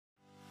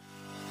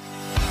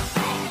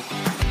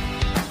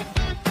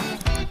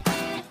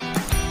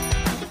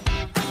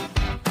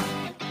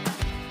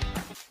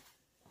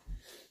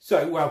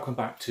So welcome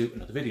back to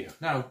another video.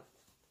 Now,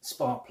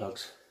 spark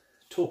plugs,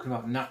 talking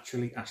about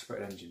naturally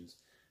aspirated engines.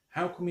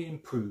 How can we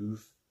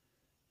improve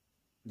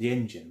the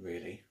engine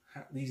really?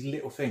 These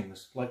little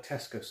things like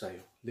Tesco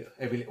sale,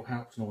 every little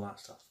helps and all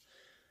that stuff.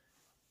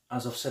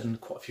 As I've said in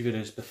quite a few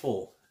videos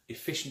before,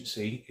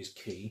 efficiency is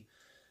key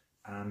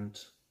and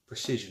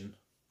precision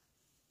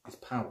is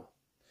power.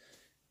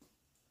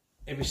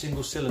 Every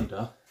single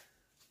cylinder,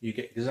 you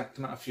get the exact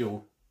amount of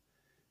fuel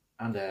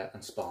and air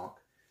and spark.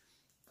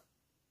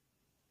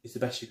 Is the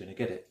best you're going to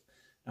get it.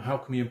 Now, how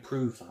can we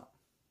improve that?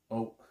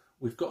 Well,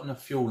 we've got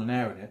enough fuel and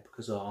air in it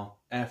because our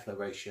airflow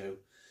ratio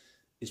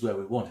is where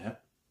we want it.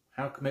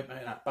 How can we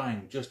make that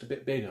bang just a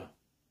bit bigger?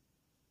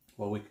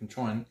 Well, we can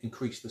try and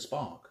increase the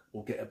spark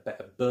or get a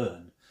better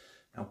burn.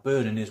 Now,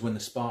 burning is when the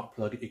spark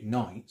plug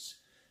ignites,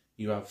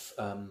 you have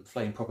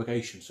flame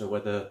propagation. So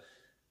where the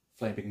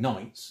flame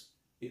ignites,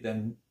 it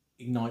then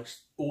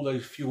ignites all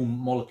those fuel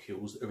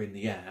molecules that are in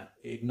the air.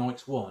 It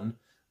ignites one,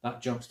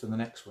 that jumps to the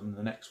next one and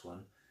the next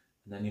one.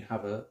 And then you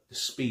have the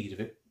speed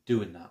of it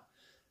doing that.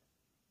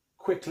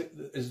 Quickly,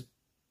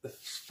 the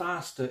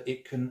faster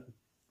it can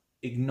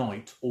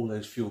ignite all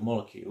those fuel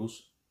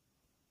molecules,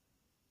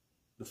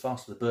 the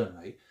faster the burn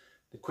rate,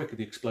 the quicker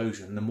the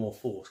explosion, the more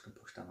force can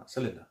push down that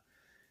cylinder.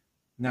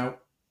 Now,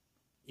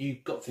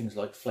 you've got things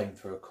like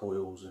flamethrower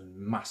coils and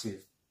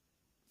massive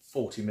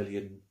 40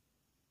 million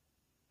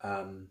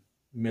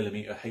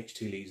millimeter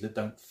HT leads that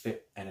don't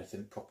fit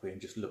anything properly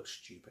and just look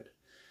stupid.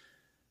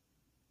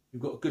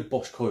 You've got a good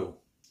Bosch coil.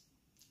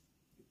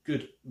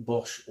 Good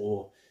Bosch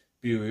or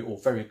Bury or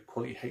very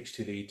quality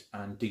HT lead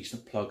and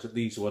decent plugs.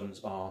 These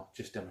ones are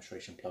just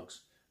demonstration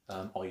plugs.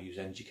 I use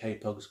NGK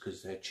plugs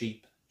because they're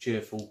cheap,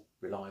 cheerful,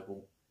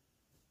 reliable,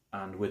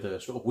 and with a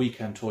sort of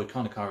weekend toy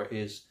kind of car it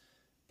is,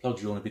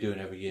 plugs you want to be doing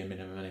every year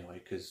minimum anyway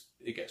because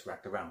it gets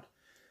racked around.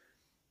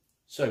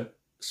 So,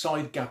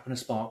 side gap and a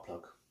spark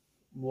plug.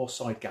 What's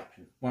side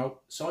gapping?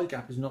 Well, side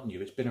gap is not new,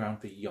 it's been around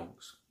for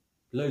yonks.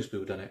 Loads of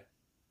people done it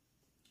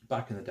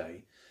back in the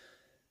day.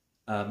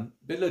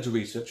 But loads of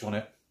research on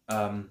it,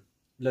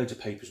 loads of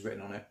papers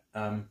written on it,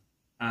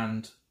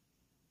 and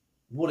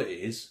what it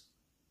is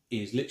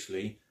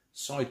literally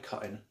side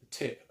cutting the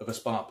tip of a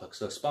spark plug.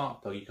 So a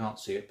spark plug, you can't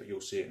see it, but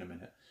you'll see it in a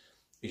minute,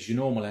 is your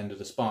normal end of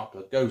the spark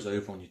plug goes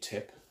over on your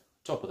tip,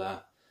 top of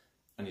that,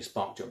 and your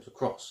spark jumps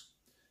across.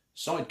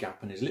 Side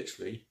gapping is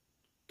literally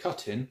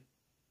cutting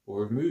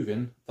or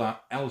removing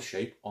that L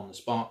shape on the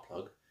spark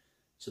plug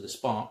so the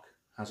spark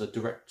has a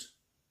direct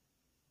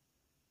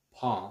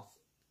path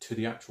to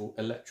the actual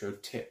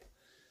electrode tip.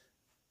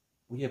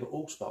 Well, yeah, but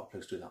all spark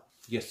plugs do that.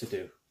 Yes, they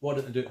do. Why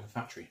don't they do it in the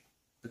factory?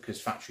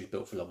 Because factory is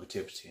built for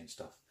longevity and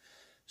stuff.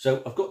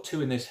 So I've got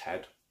two in this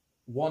head.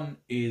 One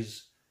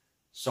is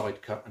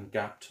side cut and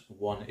gapped.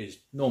 One is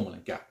normal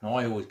and gapped. Now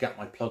I always gap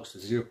my plugs to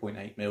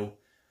 0.8mm.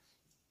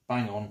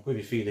 Bang on with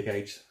your feeler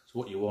gauge. It's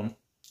what you want.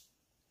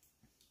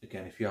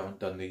 Again, if you haven't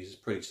done these, it's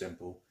pretty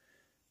simple.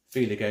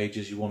 Feeler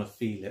gauges, you want to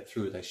feel it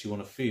through this. You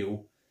want to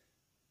feel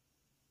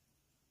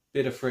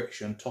bit of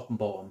friction, top and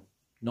bottom,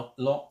 not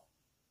a lot,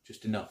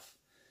 just enough.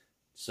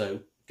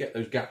 So get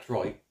those gaps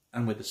right,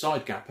 and with the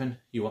side gapping,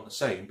 you want the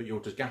same, but you're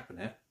just gapping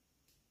it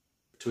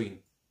between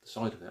the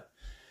side of it.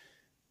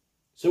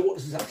 So what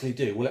does this actually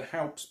do? Well, it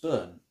helps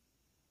burn.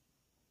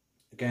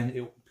 Again, it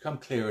will become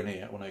clearer in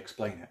here when I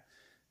explain it,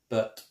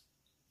 but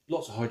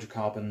lots of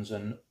hydrocarbons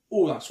and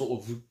all that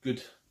sort of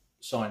good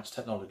science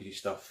technology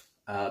stuff,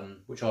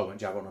 which I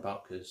won't jab on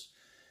about because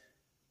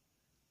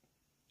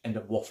end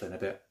up waffling a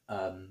bit,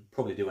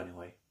 probably do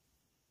anyway.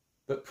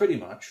 But pretty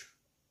much,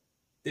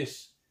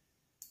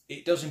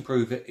 it does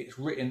improve it.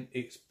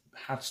 It's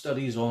had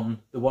studies on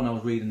the one I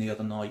was reading the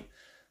other night.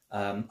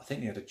 I think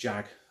they had a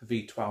Jag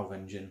V12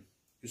 engine.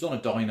 It was on a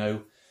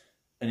dyno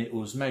and it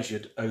was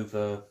measured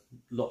over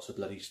lots of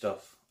bloody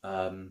stuff.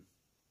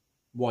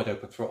 Wide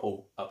open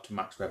throttle up to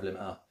max rev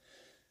limiter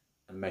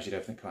and measured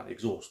everything coming out the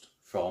exhaust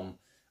from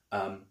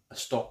a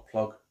stock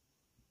plug,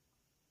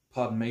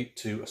 pardon me,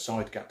 to a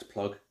side gapped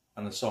plug.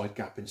 And the side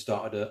gapping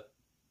started at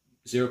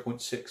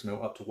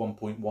 0.6mm up to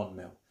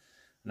 1.1mm.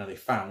 Now they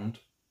found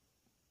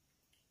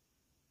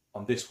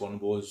on this one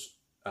was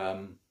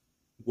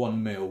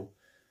 1mm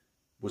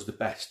was the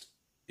best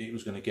it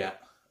was going to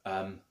get.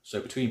 So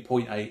between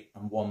 0.8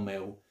 and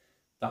 1mm,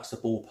 that's the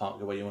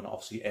ballpark where you want to,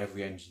 obviously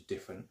every engine's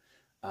different.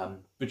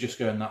 But just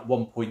going that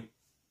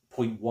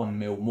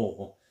 1.1mm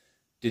more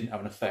didn't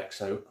have an effect.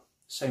 So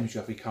same as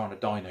you have your car on a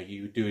dyno,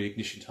 you do an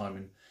ignition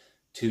time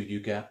until you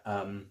get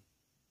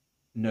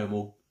no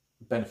more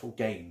benefit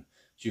gain.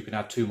 So you can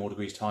add 2 more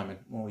degrees timing.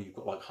 Well, you've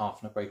got like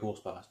half enough brake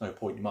horsepower. That's no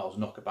point. You might as well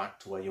knock it back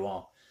to where you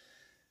are.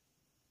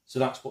 So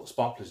that's what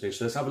spark plugs do.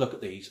 So let's have a look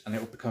at these and it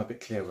will become a bit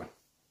clearer.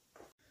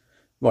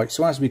 Right,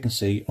 so as we can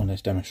see on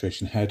this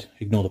demonstration head,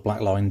 ignore the black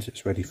lines,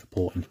 it's ready for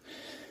porting.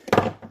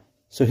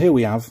 So here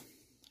we have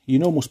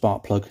your normal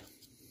spark plug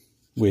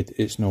with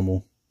its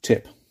normal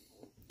tip.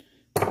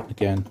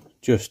 Again,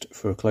 just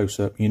for a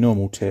close-up, your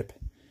normal tip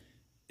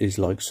is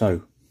like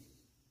so.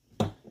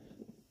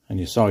 And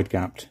your side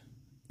gapped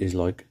is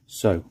like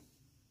so.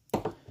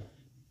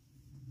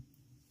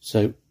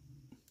 So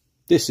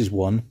this is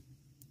one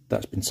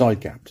that's been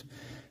side gapped.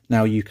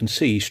 Now you can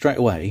see straight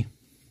away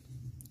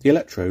the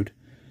electrode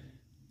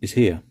is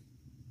here.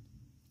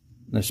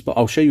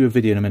 I'll show you a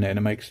video in a minute and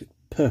it makes it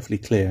perfectly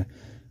clear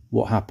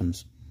what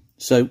happens.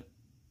 So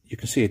you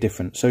can see a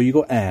difference. So you've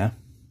got air.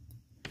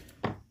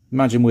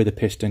 Imagine with a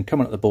piston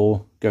coming at the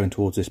bore, going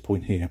towards this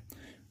point here.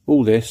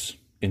 All this,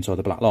 inside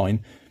the black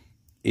line,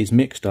 is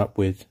mixed up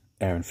with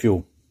air and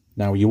fuel.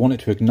 Now you want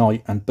it to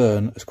ignite and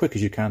burn as quick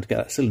as you can to get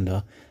that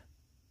cylinder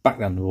back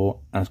down the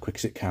bore as quick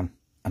as it can,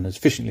 and as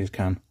efficiently as it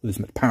can, with as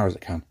much power as it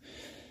can.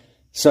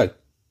 So,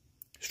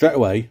 straight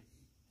away,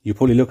 you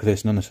probably look at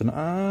this and understand,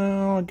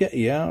 oh, I get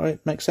you, yeah,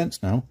 it makes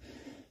sense now.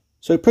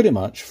 So pretty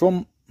much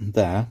from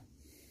there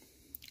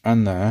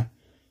and there,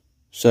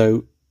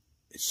 so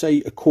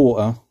say a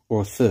quarter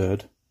or a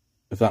third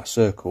of that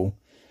circle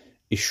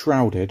is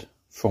shrouded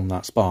from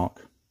that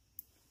spark.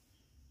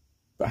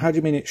 But how do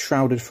you mean it's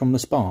shrouded from the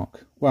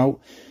spark? Well,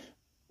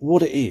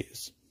 what it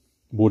is,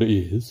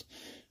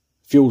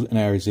 fuel and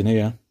air is in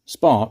here,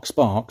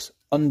 sparks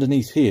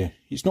underneath here.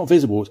 It's not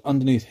visible, it's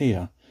underneath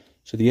here.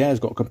 So the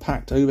air's got to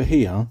compact over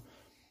here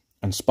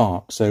and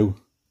spark. So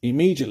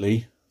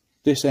immediately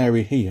this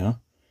area here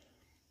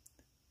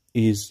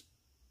is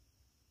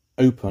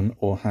open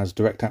or has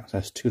direct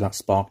access to that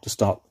spark to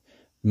start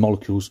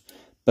molecules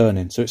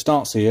burning. So it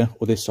starts here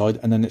or this side,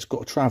 and then it's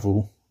got to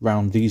travel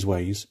round these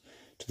ways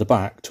to the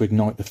back to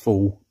ignite the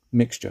full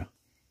mixture.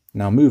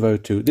 Now move over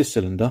to this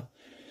cylinder.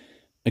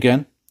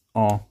 Again,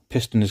 our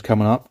piston is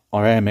coming up,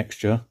 our air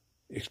mixture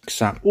is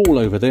sat all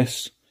over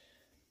this.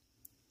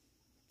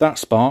 That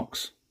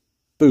sparks,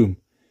 boom,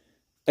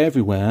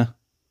 everywhere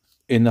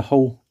in the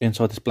whole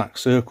inside this black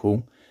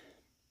circle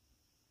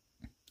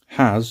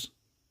has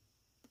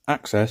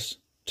access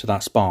to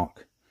that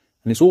spark.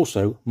 And it's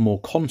also more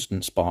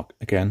constant spark.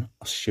 Again,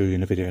 I'll show you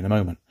in a video in a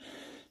moment.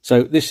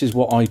 So this is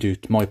what I do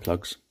to my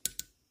plugs.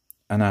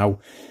 And now,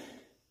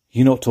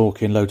 you're not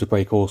talking loads of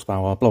brake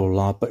horsepower, blah, blah,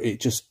 blah, but it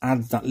just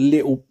adds that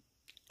little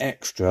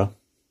extra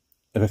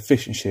of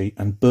efficiency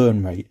and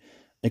burn rate.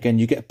 Again,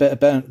 you get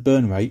better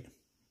burn rate,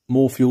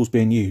 more fuel's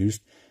being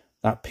used,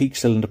 that peak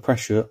cylinder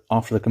pressure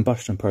after the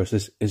combustion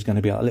process is going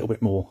to be a little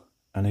bit more.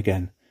 And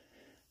again,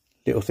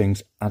 little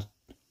things add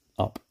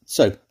up.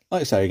 So,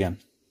 like I say again,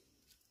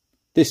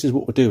 this is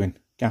what we're doing,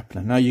 gapping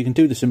it. Now you can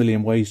do this a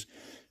million ways.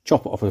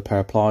 Chop it off with a pair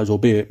of pliers, or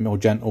be it more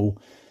gentle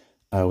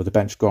with a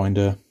bench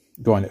grinder,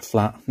 grind it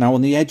flat. Now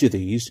on the edge of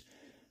these,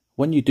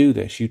 when you do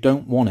this, you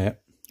don't want it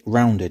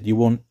rounded. You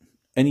want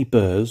any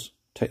burrs,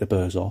 take the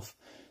burrs off,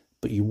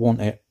 but you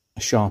want it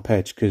a sharp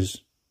edge,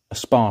 because a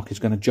spark is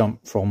going to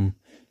jump from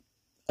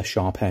a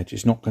sharp edge.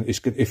 It's not going.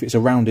 If it's a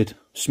rounded,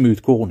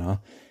 smooth corner,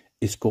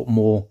 it's got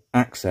more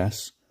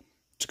access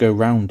to go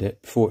round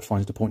it before it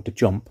finds the point to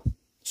jump.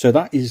 So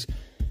that is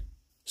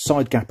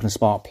side gapping a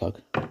spark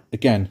plug.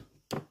 Again,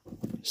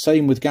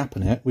 same with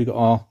gapping it. We got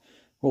our,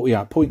 what we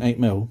at,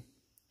 0.8mm.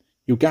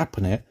 You're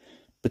gapping it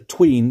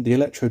between the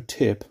electrode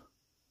tip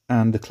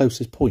and the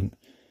closest point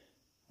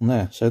on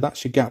there. So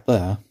that's your gap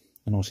there,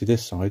 and obviously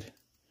this side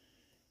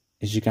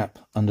is your gap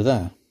under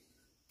there,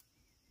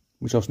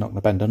 which obviously not going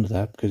to bend under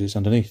there because it's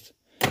underneath.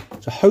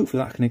 So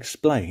hopefully that can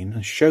explain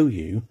and show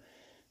you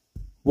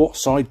what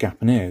side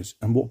gapping is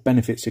and what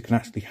benefits it can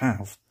actually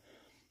have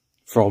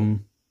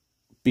from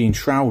being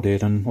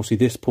shrouded. And obviously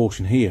this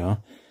portion here,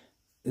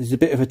 there's a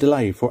bit of a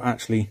delay before it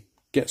actually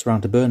gets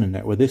around to burning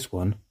it, where this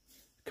one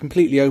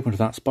completely open to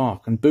that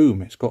spark, and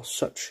boom, it's got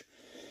such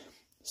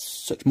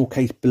more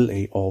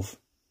capability of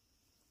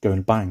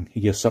going bang.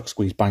 You get suck,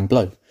 squeeze, bang,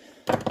 blow.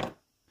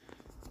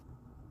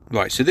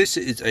 Right, so this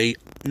is a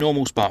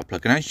normal spark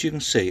plug, and as you can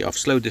see, I've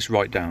slowed this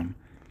right down.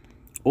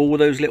 All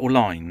those little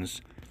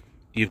lines,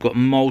 you've got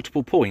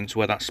multiple points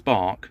where that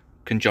spark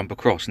can jump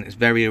across, and it's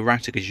very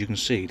erratic, as you can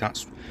see.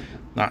 That's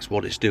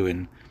what it's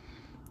doing.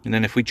 And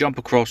then if we jump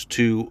across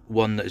to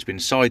one that has been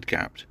side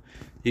gapped,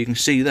 you can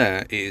see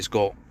there it has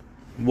got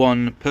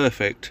one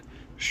perfect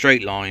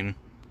straight line,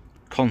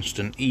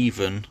 constant,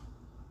 even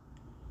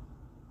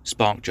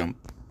spark jump.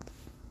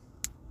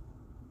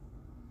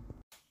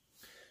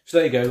 So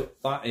there you go,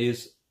 that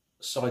is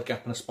side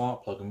gapping a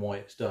spark plug and why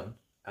it's done.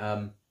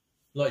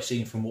 Like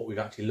seeing from what we've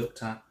actually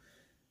looked at,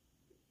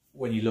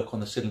 when you look on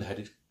the cylinder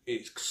head,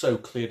 it's so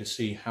clear to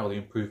see how the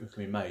improvements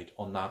can be made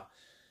on that,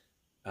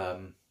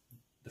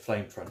 the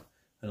flame front.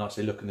 And like I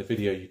say, look in the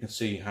video, you can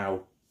see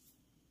how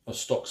a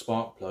stock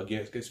spark plug, yeah,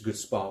 it gets a good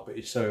spark, but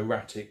it's so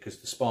erratic because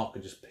the spark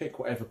can just pick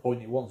whatever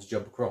point it wants to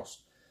jump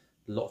across.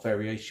 A lot of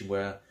variation,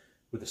 where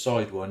with the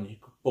side one,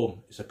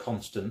 boom, it's a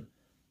constant.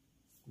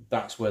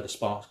 That's where the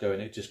spark's going,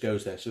 it just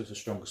goes there, so it's a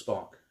stronger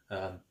spark.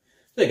 There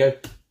you go,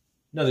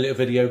 another little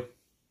video,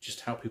 just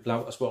to help people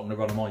out. That's what I'm going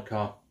to run on my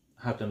car.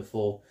 I have done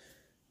before.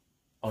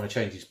 I'm going to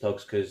change these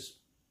plugs because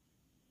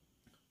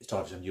it's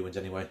time for some new ones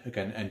anyway.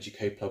 Again,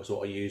 NGK plugs are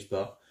what I use,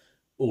 but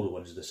all the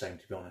ones are the same,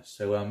 to be honest.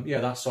 So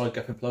yeah, that's side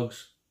gapping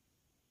plugs.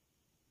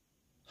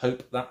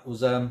 Hope that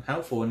was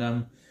helpful,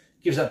 and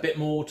gives that bit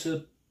more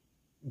to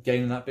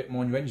gaining that bit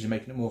more in your engine,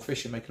 making it more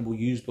efficient, making it more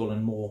usable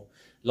and more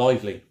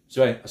lively.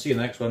 So anyway, I'll see you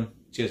in the next one.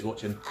 Cheers for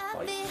watching.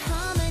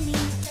 Bye.